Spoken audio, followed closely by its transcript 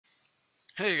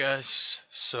Hey guys,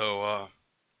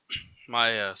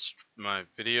 my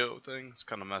video thing is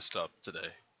kind of messed up today,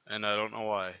 and I don't know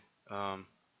why. But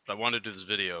I wanted to do this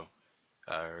video,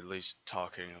 or at least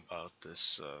talking about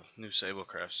this new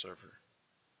SableCraft server.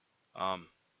 Um,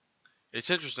 it's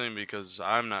interesting because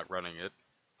I'm not running it.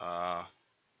 Uh,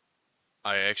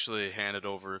 I actually handed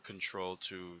over control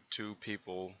to two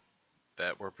people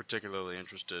that were particularly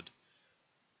interested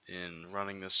in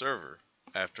running the server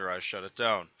after I shut it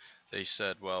down. They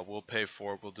said, "Well, we'll pay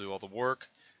for it. We'll do all the work.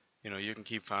 You can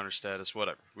keep founder status,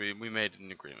 whatever." We made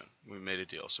an agreement. We made a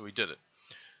deal, so we did it.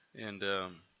 And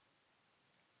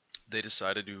they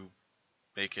decided to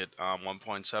make it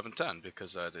 1.710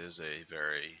 because that is a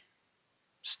very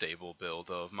stable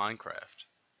build of Minecraft.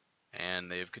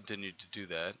 And they've continued to do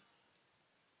that.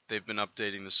 They've been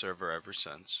updating the server ever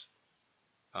since.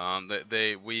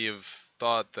 We have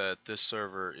thought that this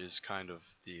server is kind of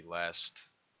the last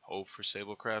hope for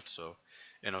SableCraft, so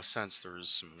in a sense there is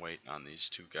some weight on these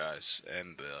two guys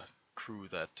and the crew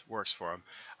that works for them.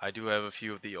 I do have a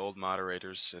few of the old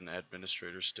moderators and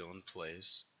administrators still in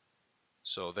place,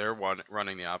 so they're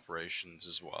running the operations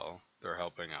as well. They're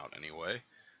helping out anyway.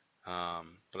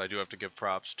 But I do have to give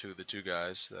props to the two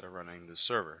guys that are running the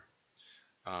server.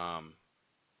 Um,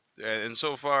 and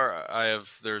so far,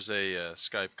 there's a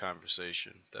Skype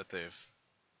conversation that they've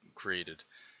created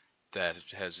that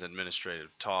has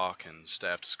administrative talk and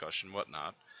staff discussion,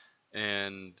 whatnot,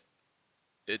 and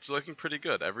it's looking pretty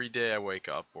good. Every day I wake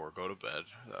up or go to bed,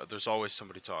 there's always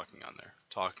somebody talking on there,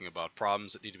 talking about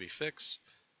problems that need to be fixed,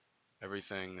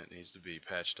 everything that needs to be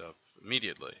patched up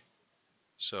immediately.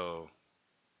 So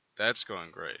that's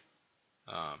going great.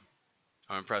 Um,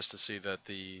 I'm impressed to see that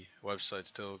the website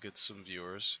still gets some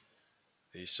viewers.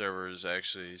 The server is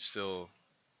actually still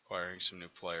acquiring some new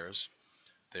players.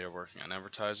 They are working on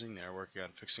advertising. They are working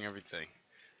on fixing everything.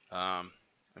 Um,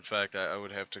 in fact, I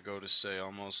would have to go to say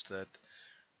almost that,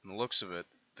 from the looks of it,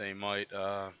 they might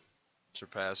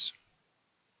surpass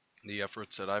the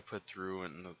efforts that I put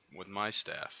through with my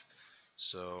staff.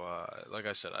 So, like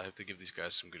I said, I have to give these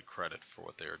guys some good credit for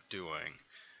what they are doing.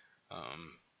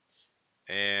 Um,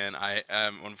 and I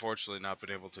am unfortunately not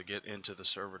been able to get into the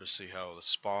server to see how the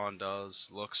spawn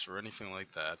looks, or anything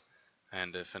like that.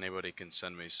 And if anybody can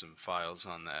send me some files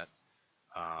on that,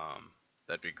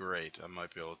 that'd be great. I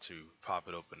might be able to pop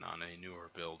it open on a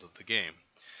newer build of the game.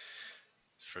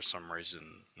 For some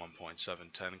reason,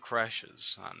 1.710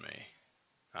 crashes on me.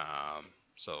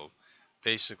 So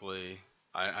basically,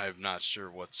 I'm not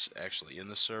sure what's actually in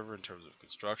the server in terms of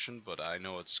construction, but I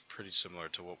know it's pretty similar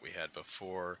to what we had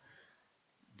before.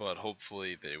 But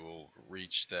hopefully they will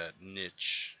reach that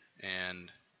niche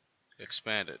and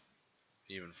expand it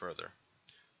even further.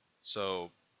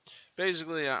 So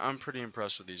basically, I'm pretty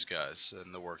impressed with these guys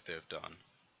and the work they've done.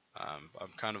 I'm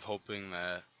kind of hoping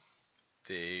that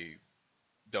they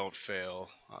don't fail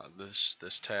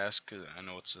this task. I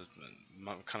know it's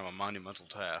kind of a monumental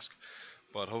task,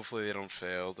 but hopefully they don't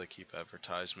fail. They keep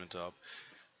advertisement up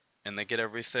and they get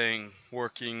everything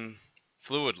working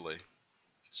fluidly.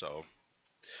 So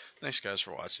thanks guys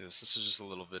for watching this. This is just a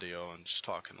little video and just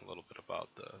talking a little bit about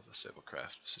the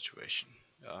SableCraft situation.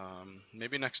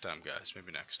 Maybe next time, guys.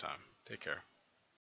 Maybe next time. Take care.